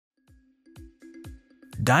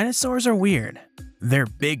Dinosaurs are weird. They're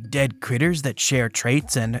big dead critters that share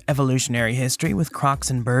traits and evolutionary history with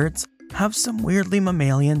crocs and birds, have some weirdly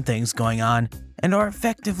mammalian things going on, and are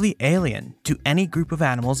effectively alien to any group of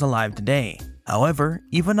animals alive today. However,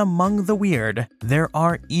 even among the weird, there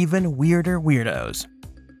are even weirder weirdos.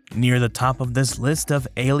 Near the top of this list of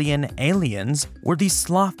alien aliens were the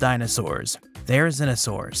sloth dinosaurs,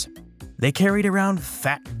 Therizinosaurs. They carried around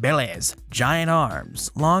fat bellies, giant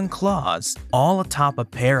arms, long claws, all atop a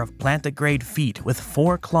pair of plantigrade feet with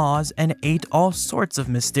 4 claws and ate all sorts of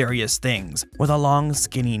mysterious things, with a long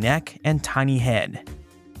skinny neck and tiny head.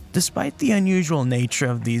 Despite the unusual nature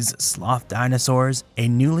of these sloth dinosaurs, a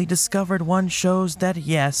newly discovered one shows that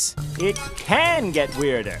yes, it can get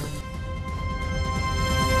weirder.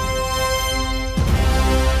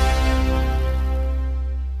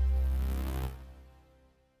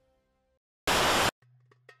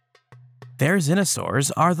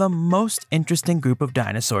 Therizinosaurs are the most interesting group of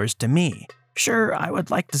dinosaurs to me. Sure, I would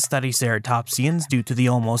like to study ceratopsians due to the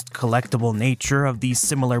almost collectible nature of these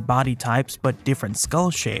similar body types but different skull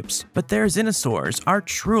shapes, but Therizinosaurs are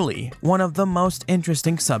truly one of the most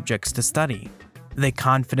interesting subjects to study. They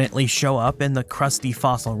confidently show up in the crusty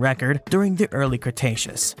fossil record during the early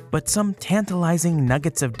Cretaceous, but some tantalizing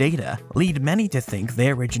nuggets of data lead many to think they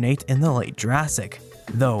originate in the late Jurassic,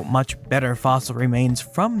 though much better fossil remains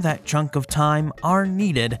from that chunk of time are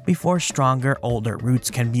needed before stronger, older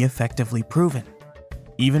roots can be effectively proven.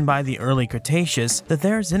 Even by the early Cretaceous, the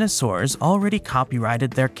Therizinosaurs already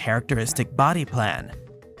copyrighted their characteristic body plan.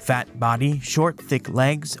 Fat body, short thick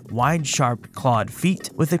legs, wide sharp clawed feet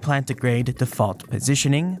with a plantigrade default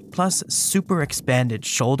positioning, plus super expanded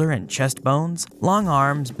shoulder and chest bones, long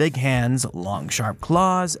arms, big hands, long sharp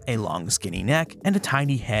claws, a long skinny neck, and a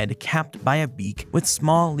tiny head capped by a beak with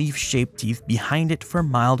small leaf-shaped teeth behind it for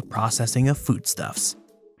mild processing of foodstuffs.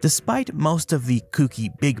 Despite most of the kooky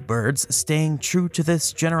big birds staying true to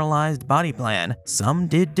this generalized body plan, some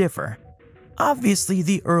did differ. Obviously,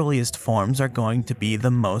 the earliest forms are going to be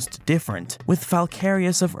the most different, with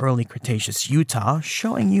Falcarius of early Cretaceous Utah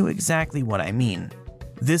showing you exactly what I mean.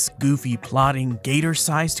 This goofy, plodding,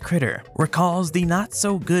 gator-sized critter recalls the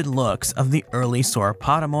not-so-good looks of the early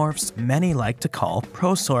sauropodomorphs many like to call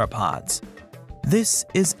prosauropods. This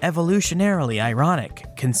is evolutionarily ironic,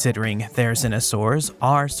 considering Therizinosaurs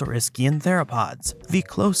are Saurischian theropods, the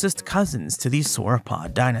closest cousins to the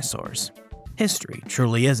sauropod dinosaurs. History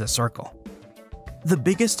truly is a circle. The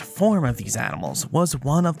biggest form of these animals was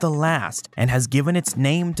one of the last and has given its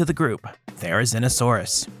name to the group,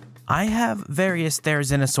 Therizinosaurus. I have various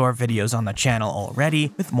Therizinosaur videos on the channel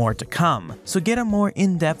already, with more to come, so get a more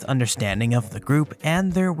in-depth understanding of the group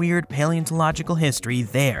and their weird paleontological history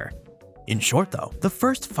there. In short though, the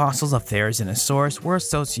first fossils of Therizinosaurus were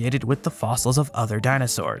associated with the fossils of other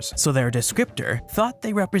dinosaurs, so their descriptor thought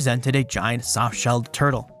they represented a giant soft-shelled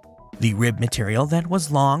turtle. The rib material that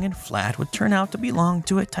was long and flat would turn out to belong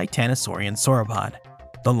to a titanosaurian sauropod.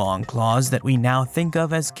 The long claws that we now think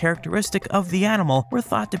of as characteristic of the animal were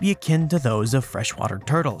thought to be akin to those of freshwater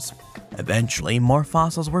turtles. Eventually, more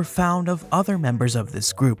fossils were found of other members of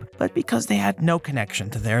this group, but because they had no connection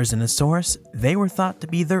to Therizinosaurus, they were thought to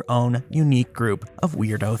be their own unique group of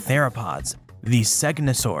weirdo theropods, the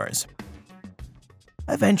Segnosaurs.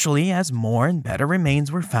 Eventually, as more and better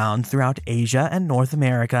remains were found throughout Asia and North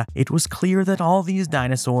America, it was clear that all these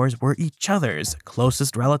dinosaurs were each other's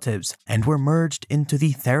closest relatives and were merged into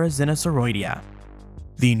the Therizinosauridia.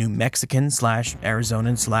 The New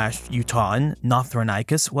Mexican/Arizonan/Utahan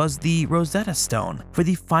Nothronicus was the Rosetta Stone for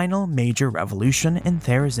the final major revolution in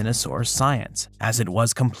Therizinosaur science, as it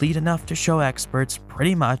was complete enough to show experts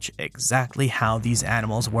pretty much exactly how these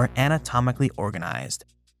animals were anatomically organized.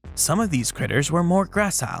 Some of these critters were more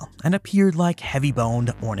gracile and appeared like heavy-boned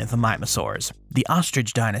ornithomimosaurs, the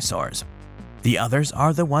ostrich dinosaurs. The others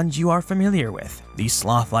are the ones you are familiar with, the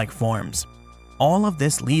sloth-like forms. All of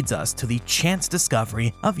this leads us to the chance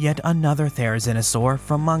discovery of yet another Therizinosaur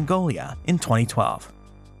from Mongolia in 2012.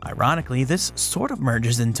 Ironically, this sort of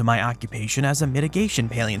merges into my occupation as a mitigation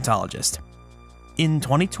paleontologist. In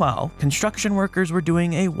 2012, construction workers were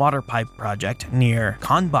doing a water pipe project near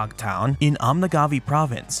Khanbog town in Amnagavi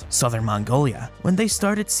province, southern Mongolia, when they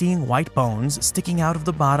started seeing white bones sticking out of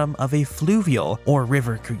the bottom of a fluvial or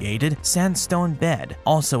river-created sandstone bed,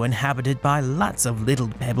 also inhabited by lots of little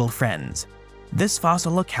pebble friends. This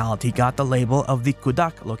fossil locality got the label of the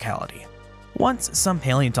Kudak locality. Once some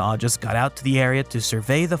paleontologists got out to the area to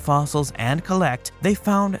survey the fossils and collect, they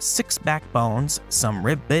found 6 backbones, some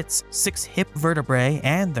rib bits, 6 hip vertebrae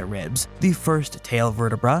and their ribs, the first tail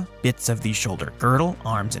vertebra, bits of the shoulder girdle,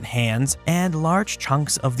 arms and hands, and large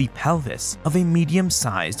chunks of the pelvis of a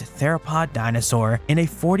medium-sized theropod dinosaur in a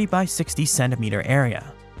 40 by 60 centimeter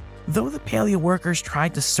area. Though the paleo workers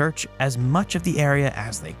tried to search as much of the area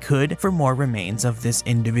as they could for more remains of this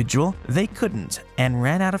individual, they couldn't and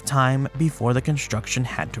ran out of time before the construction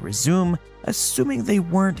had to resume, assuming they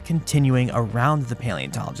weren't continuing around the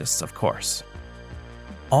paleontologists, of course.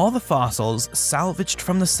 All the fossils salvaged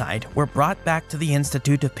from the site were brought back to the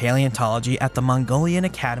Institute of Paleontology at the Mongolian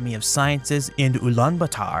Academy of Sciences in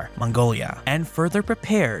Ulaanbaatar, Mongolia, and further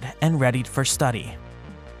prepared and readied for study.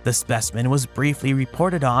 The specimen was briefly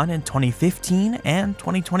reported on in 2015 and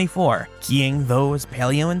 2024, keying those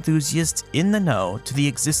paleo enthusiasts in the know to the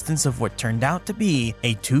existence of what turned out to be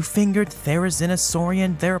a 2-fingered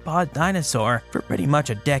Therizinosaurian theropod dinosaur for pretty much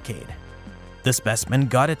a decade. The specimen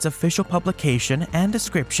got its official publication and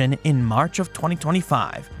description in March of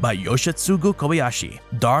 2025 by Yoshitsugu Kobayashi,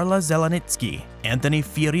 Darla Zelenitsky, Anthony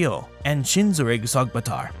Fiorio, and Shinzurig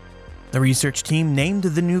Sogbatar. The research team named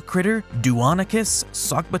the new critter Duonicus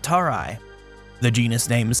sogbatarii. The genus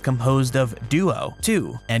name is composed of duo,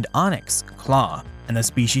 2, and onyx, claw, and the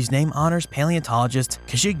species name honors paleontologist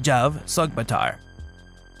Kashigjav Sogbatar.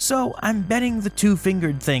 So I'm betting the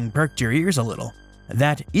 2-fingered thing perked your ears a little.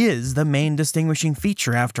 That is the main distinguishing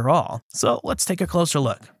feature after all, so let's take a closer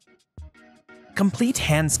look. Complete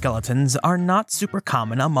hand skeletons are not super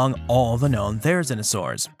common among all the known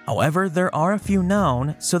Therizinosaurs. However, there are a few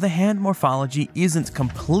known, so the hand morphology isn't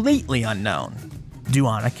completely unknown.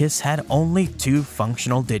 Duonicus had only 2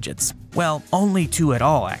 functional digits. Well, only 2 at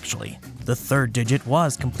all, actually. The 3rd digit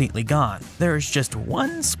was completely gone. There is just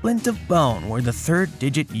 1 splint of bone where the 3rd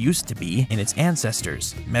digit used to be in its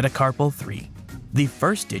ancestors, metacarpal 3. The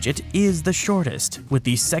 1st digit is the shortest, with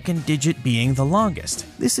the 2nd digit being the longest.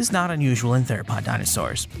 This is not unusual in theropod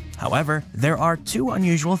dinosaurs. However, there are 2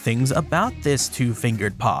 unusual things about this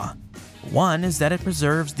 2-fingered paw. One is that it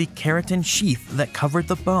preserves the keratin sheath that covered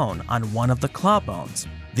the bone on one of the claw bones.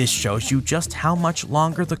 This shows you just how much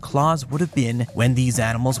longer the claws would have been when these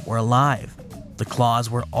animals were alive. The claws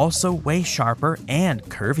were also way sharper and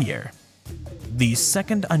curvier. The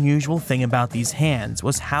second unusual thing about these hands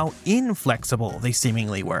was how inflexible they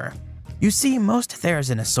seemingly were. You see, most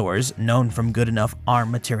Therizinosaurs, known from good enough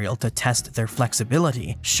arm material to test their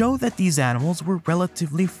flexibility, show that these animals were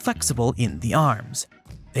relatively flexible in the arms.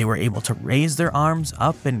 They were able to raise their arms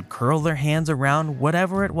up and curl their hands around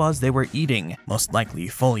whatever it was they were eating, most likely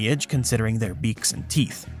foliage considering their beaks and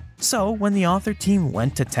teeth. So, when the author team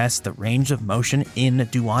went to test the range of motion in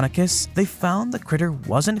Duonicus, they found the critter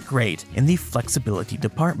wasn't great in the flexibility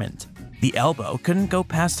department. The elbow couldn't go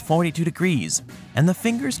past 42 degrees, and the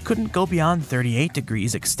fingers couldn't go beyond 38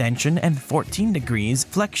 degrees extension and 14 degrees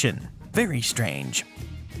flexion. Very strange.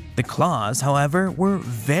 The claws, however, were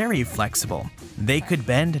very flexible. They could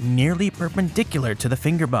bend nearly perpendicular to the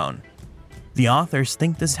finger bone. The authors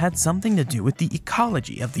think this had something to do with the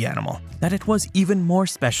ecology of the animal, that it was even more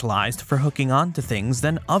specialized for hooking onto things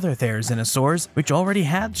than other Therizinosaurs, which already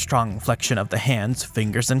had strong flexion of the hands,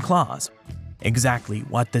 fingers, and claws. Exactly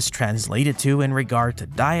what this translated to in regard to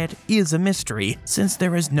diet is a mystery, since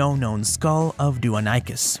there is no known skull of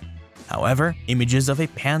Duonicus. However, images of a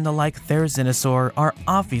panda-like Therizinosaur are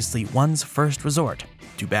obviously one's first resort.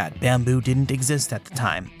 Too bad bamboo didn't exist at the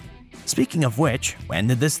time. Speaking of which, when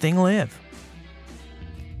did this thing live?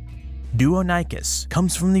 Duonicus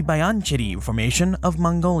comes from the Bayanchiri Formation of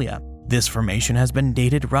Mongolia. This formation has been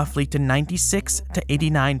dated roughly to 96 to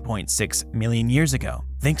 89.6 million years ago,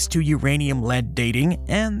 thanks to uranium-lead dating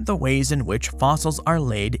and the ways in which fossils are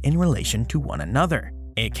laid in relation to one another,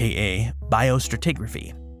 aka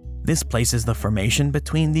biostratigraphy. This places the formation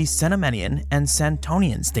between the Cenomanian and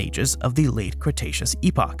Santonian stages of the late Cretaceous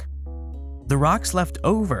epoch. The rocks left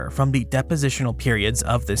over from the depositional periods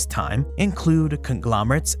of this time include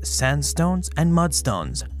conglomerates, sandstones, and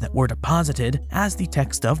mudstones that were deposited, as the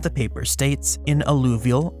text of the paper states, in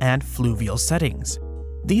alluvial and fluvial settings.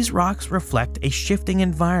 These rocks reflect a shifting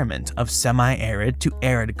environment of semi-arid to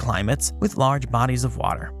arid climates with large bodies of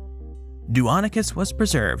water. Duonicus was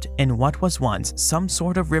preserved in what was once some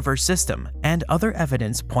sort of river system, and other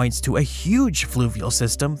evidence points to a huge fluvial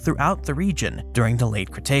system throughout the region during the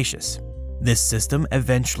late Cretaceous. This system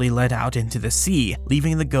eventually led out into the sea,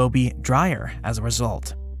 leaving the Gobi drier as a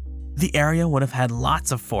result. The area would have had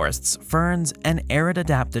lots of forests, ferns, and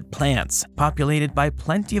arid-adapted plants, populated by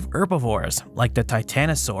plenty of herbivores like the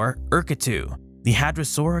Titanosaur Urkitu, the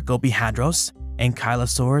Hadrosaur Gobihadros,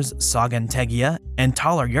 Ankylosaurs Saugentegia and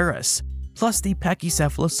Taulerurus, plus the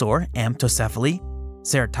Pachycephalosaur Amptocephaly,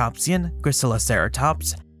 Ceratopsian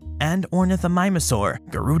Gracilloceratops, and Ornithomimosaur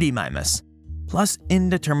Garudimimus, plus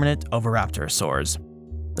indeterminate Oviraptorosaurs.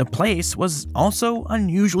 The place was also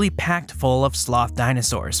unusually packed full of sloth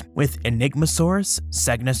dinosaurs, with Enigmasaurus,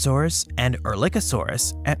 Segnosaurus, and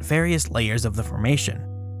Erlikosaurus at various layers of the formation.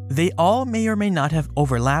 They all may or may not have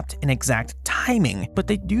overlapped in exact timing, but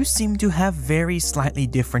they do seem to have very slightly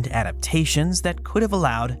different adaptations that could have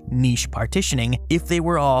allowed niche partitioning if they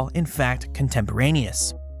were all, in fact,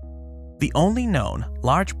 contemporaneous. The only known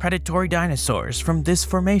large predatory dinosaurs from this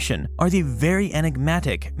formation are the very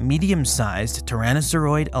enigmatic medium-sized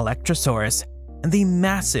Tyrannosauroid Electrosaurus and the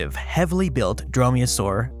massive, heavily built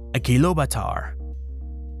Dromaeosaur Achilobatar.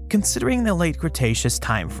 Considering the late Cretaceous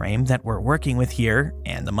time frame that we're working with here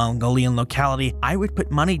and the Mongolian locality, I would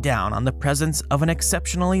put money down on the presence of an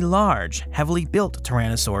exceptionally large, heavily built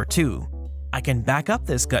Tyrannosaur too. I can back up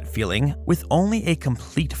this gut feeling with only a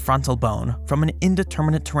complete frontal bone from an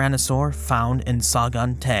indeterminate Tyrannosaur found in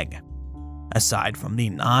Saugon Teg. Aside from the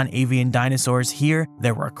non-avian dinosaurs here,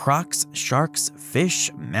 there were crocs, sharks,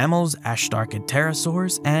 fish, mammals, Ashtarchid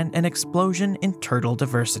pterosaurs, and an explosion in turtle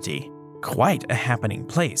diversity. Quite a happening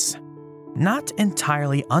place. Not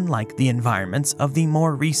entirely unlike the environments of the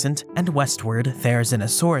more recent and westward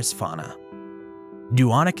Therizinosaurus fauna.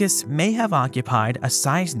 Duonicus may have occupied a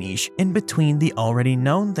size niche in between the already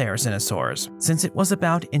known Therizinosaurs, since it was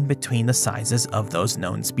about in between the sizes of those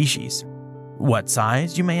known species. What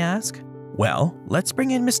size, you may ask? Well, let's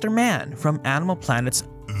bring in Mr. Man from Animal Planet's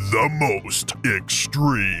The Most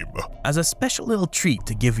Extreme as a special little treat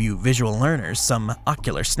to give you visual learners some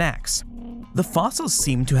ocular snacks. The fossils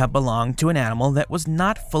seem to have belonged to an animal that was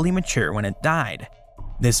not fully mature when it died.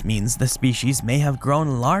 This means the species may have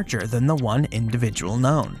grown larger than the one individual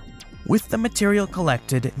known. With the material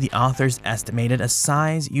collected, the authors estimated a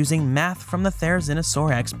size using math from the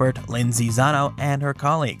Therizinosaur expert Lindsay Zano and her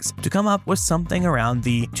colleagues to come up with something around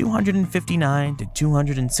the 259 to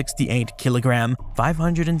 268 kilogram,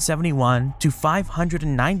 571 to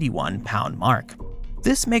 591 pound mark.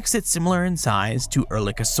 This makes it similar in size to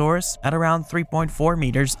Erlikosaurus at around 3.4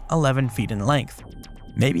 meters, 11 feet in length.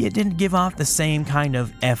 Maybe it didn't give off the same kind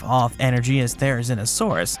of F-off energy as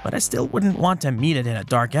Therizinosaurus, but I still wouldn't want to meet it in a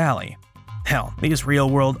dark alley. Hell, these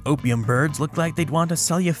real-world opium birds look like they'd want to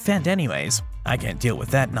sell you Fent anyways. I can't deal with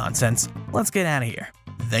that nonsense. Let's get out of here.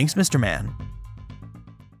 Thanks, Mr. Man.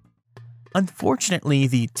 Unfortunately,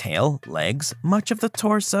 the tail, legs, much of the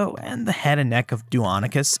torso, and the head and neck of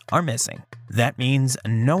Duonicus are missing. That means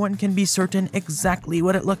no one can be certain exactly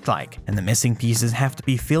what it looked like, and the missing pieces have to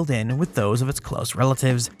be filled in with those of its close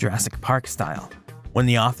relatives, Jurassic Park style. When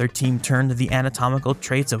the author team turned the anatomical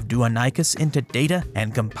traits of Duonicus into data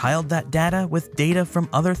and compiled that data with data from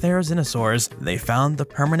other Therizinosaurs, they found the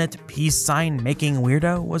permanent peace sign-making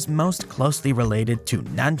weirdo was most closely related to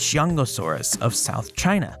Nanxiangosaurus of South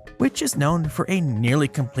China, which is known for a nearly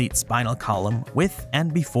complete spinal column with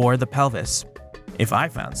and before the pelvis. If I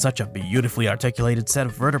found such a beautifully articulated set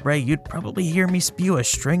of vertebrae, you'd probably hear me spew a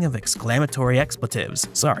string of exclamatory expletives.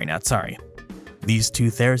 Sorry, not sorry. These two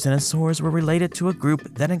Therizinosaurs were related to a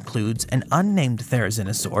group that includes an unnamed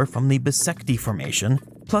Therizinosaur from the Bisecti Formation,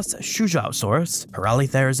 plus Shujaosaurus,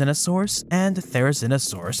 Paralitherizinosaurus, and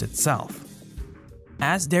Therizinosaurus itself.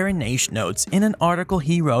 As Darren Naish notes in an article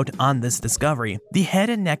he wrote on this discovery, the head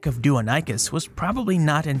and neck of Duonicus was probably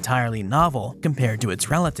not entirely novel compared to its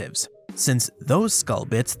relatives, since those skull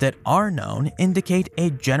bits that are known indicate a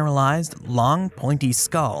generalized, long, pointy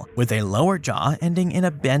skull with a lower jaw ending in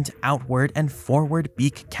a bent outward and forward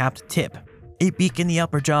beak-capped tip, a beak in the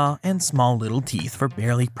upper jaw, and small little teeth for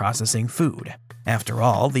barely processing food. After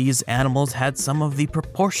all, these animals had some of the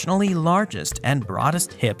proportionally largest and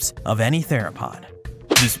broadest hips of any theropod.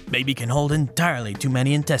 This baby can hold entirely too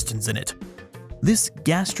many intestines in it. This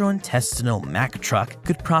gastrointestinal Mack truck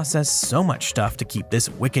could process so much stuff to keep this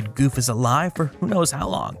wicked goofus alive for who knows how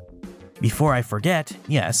long. Before I forget,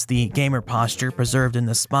 yes, the gamer posture preserved in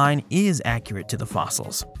the spine is accurate to the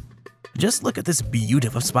fossils. Just look at this beaut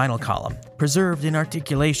of a spinal column, preserved in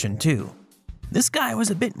articulation too. This guy was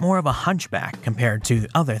a bit more of a hunchback compared to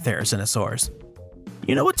other Therizinosaurs.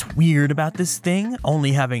 You know what's weird about this thing,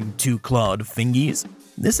 only having two clawed fingies?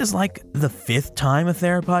 This is like the 5th time a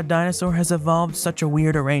theropod dinosaur has evolved such a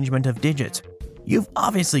weird arrangement of digits. You've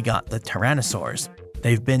obviously got the Tyrannosaurs.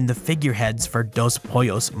 They've been the figureheads for Dos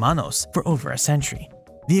Pollos Manos for over a century.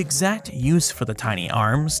 The exact use for the tiny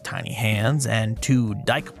arms, tiny hands, and 2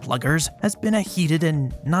 dike pluggers has been a heated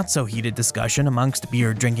and not so heated discussion amongst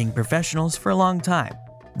beer-drinking professionals for a long time.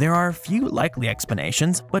 There are a few likely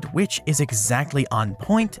explanations, but which is exactly on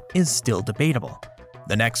point is still debatable.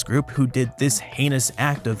 The next group who did this heinous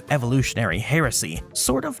act of evolutionary heresy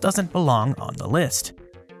sort of doesn't belong on the list: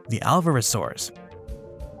 the Alvarezsaurs.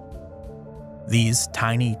 These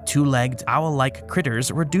tiny, two-legged, owl-like critters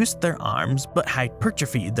reduced their arms but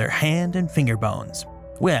hypertrophied their hand and finger bones.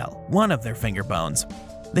 Well, one of their finger bones.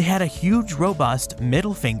 They had a huge, robust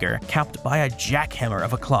middle finger capped by a jackhammer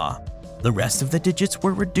of a claw. The rest of the digits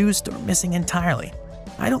were reduced or missing entirely.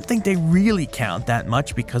 I don't think they really count that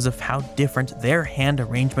much because of how different their hand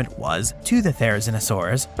arrangement was to the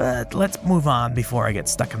Therizinosaurs, but let's move on before I get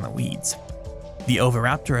stuck in the weeds. The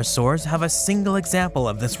Oviraptorosaurs have a single example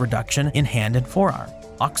of this reduction in hand and forearm: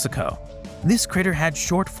 Oxyco. This critter had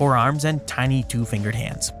short forearms and tiny two-fingered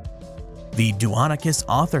hands. The Duonicus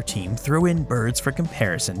author team threw in birds for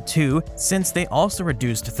comparison too, since they also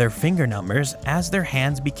reduced their finger numbers as their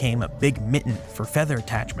hands became a big mitten for feather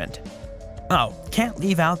attachment. Oh, can't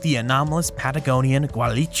leave out the anomalous Patagonian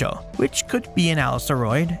Gualicho, which could be an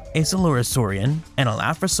Allosauroid, a Coelurosaurian, an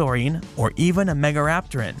Elaphrosaurian, or even a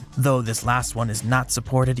Megaraptoran, though this last one is not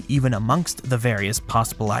supported even amongst the various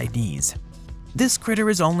possible IDs. This critter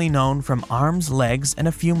is only known from arms, legs, and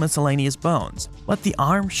a few miscellaneous bones, but the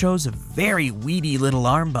arm shows very weedy little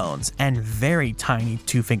arm bones and very tiny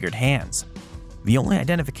two-fingered hands. The only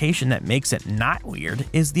identification that makes it not weird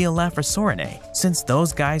is the Elaphrosaurinae, since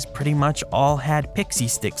those guys pretty much all had pixie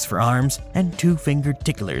sticks for arms and two-fingered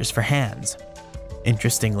ticklers for hands.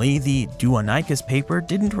 Interestingly, the Duonicus paper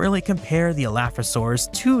didn't really compare the Elaphrosaurs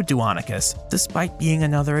to Duonicus, despite being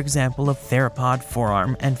another example of theropod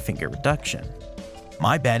forearm and finger reduction.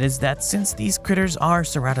 My bet is that since these critters are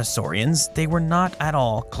Ceratosaurians, they were not at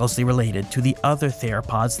all closely related to the other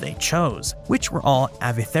theropods they chose, which were all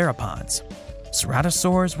avitheropods.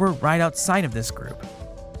 Ceratosaurs were right outside of this group.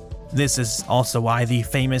 This is also why the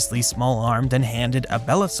famously small-armed and handed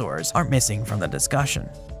abelisaurs are missing from the discussion.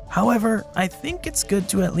 However, I think it's good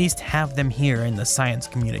to at least have them here in the science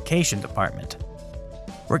communication department.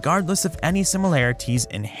 Regardless of any similarities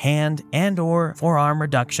in hand and/or forearm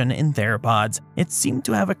reduction in theropods, it seemed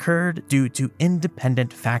to have occurred due to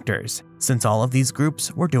independent factors, since all of these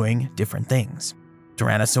groups were doing different things.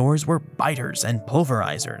 Tyrannosaurs were biters and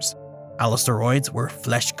pulverizers. Allosauroids were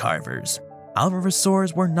flesh carvers.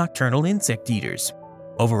 Alvarezsaurs were nocturnal insect eaters.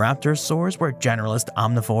 Oviraptorosaurs were generalist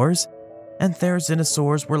omnivores, and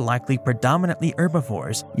Therizinosaurs were likely predominantly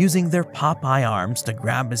herbivores, using their Popeye arms to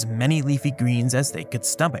grab as many leafy greens as they could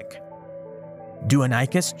stomach.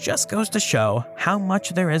 Duonicus just goes to show how much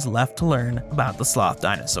there is left to learn about the sloth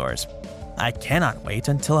dinosaurs. I cannot wait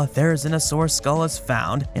until a Therizinosaur skull is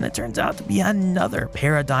found and it turns out to be another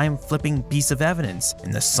paradigm-flipping piece of evidence in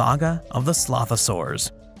the saga of the Slothosaurs.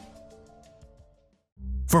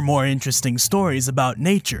 For more interesting stories about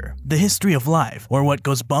nature, the history of life, or what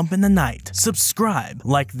goes bump in the night, subscribe,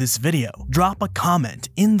 like this video, drop a comment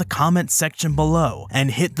in the comment section below, and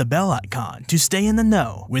hit the bell icon to stay in the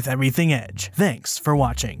know with everything Edge. Thanks for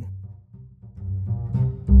watching.